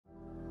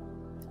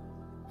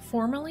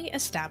Formally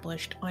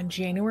established on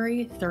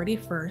January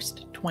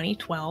 31st,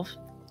 2012,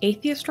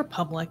 Atheist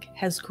Republic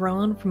has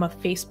grown from a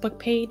Facebook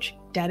page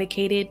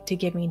dedicated to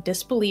giving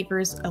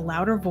disbelievers a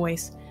louder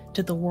voice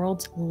to the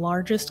world's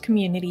largest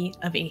community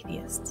of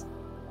atheists.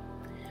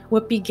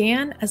 What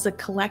began as a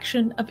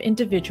collection of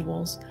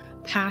individuals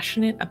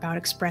passionate about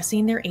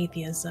expressing their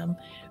atheism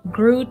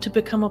grew to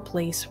become a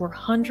place where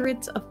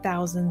hundreds of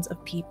thousands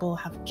of people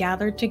have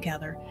gathered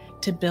together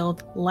to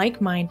build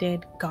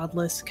like-minded,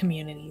 godless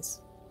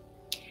communities.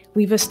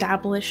 We've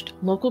established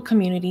local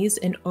communities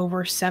in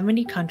over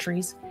 70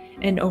 countries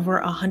and over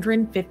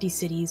 150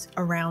 cities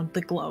around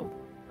the globe.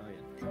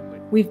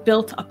 We've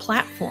built a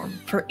platform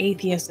for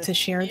atheists to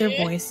share their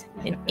voice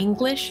in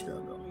English,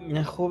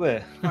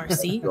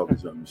 Farsi,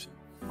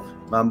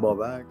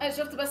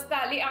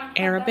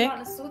 Arabic,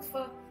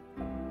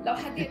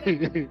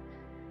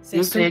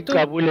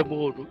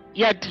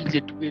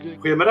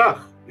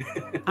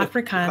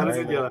 Afrikaans,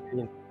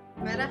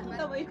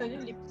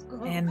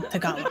 and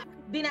Tagalog.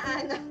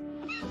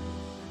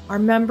 Our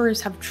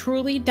members have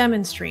truly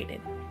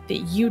demonstrated that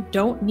you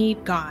don't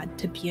need God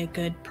to be a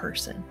good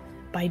person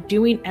by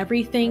doing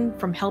everything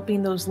from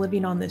helping those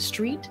living on the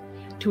street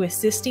to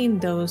assisting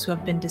those who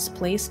have been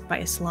displaced by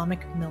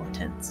Islamic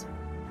militants.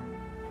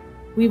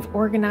 We've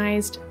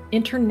organized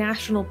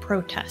international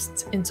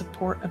protests in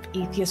support of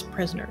atheist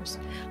prisoners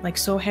like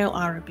Sohail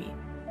Arabi.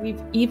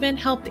 We've even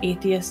helped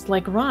atheists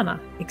like Rana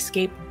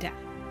escape death.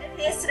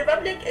 Atheist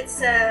Republic,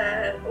 it's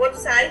a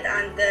website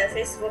and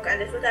Facebook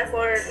and Twitter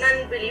for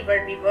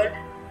non-believer people,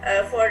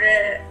 for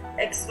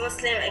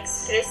ex-Muslim,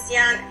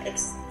 ex-Christian,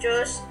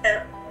 ex-Jewish,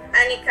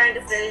 any kind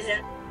of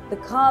religion. The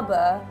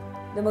Kaaba,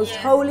 the most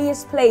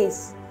holiest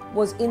place,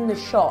 was in the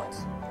shot.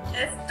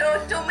 It's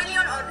 2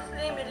 million or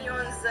 3 million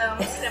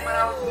Muslims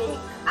around me.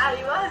 I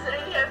was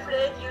really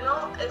afraid,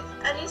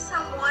 if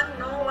someone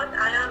know what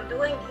I am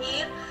doing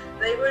here,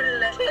 they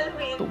will kill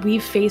me. But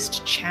we've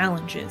faced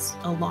challenges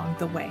along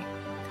the way.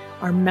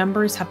 Our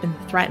members have been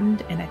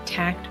threatened and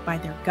attacked by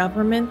their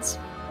governments.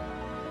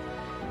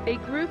 A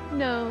group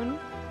known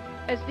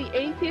as the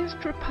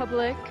Atheist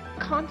Republic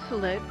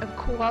Consulate of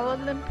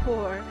Kuala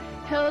Lumpur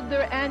held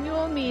their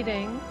annual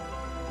meeting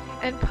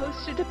and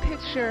posted a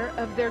picture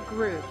of their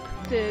group.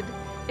 Did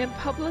in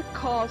public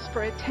calls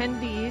for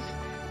attendees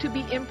to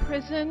be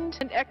imprisoned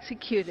and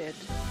executed.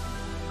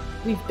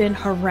 We've been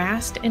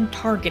harassed and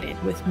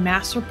targeted with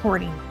mass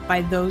reporting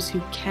by those who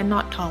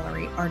cannot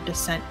tolerate our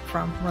dissent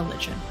from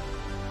religion.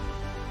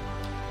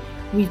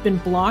 We've been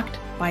blocked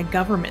by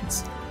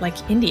governments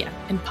like India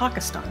and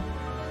Pakistan,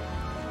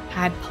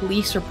 had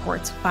police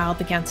reports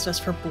filed against us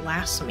for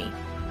blasphemy,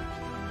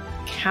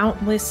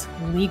 countless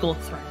legal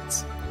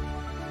threats,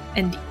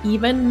 and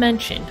even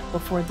mentioned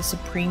before the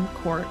Supreme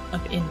Court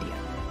of India.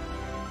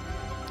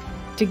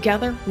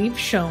 Together, we've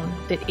shown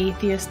that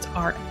atheists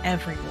are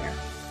everywhere,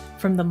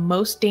 from the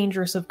most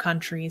dangerous of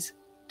countries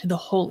to the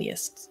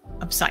holiest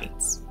of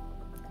sites.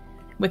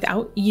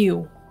 Without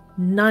you,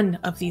 none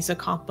of these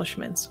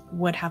accomplishments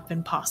would have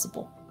been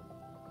possible.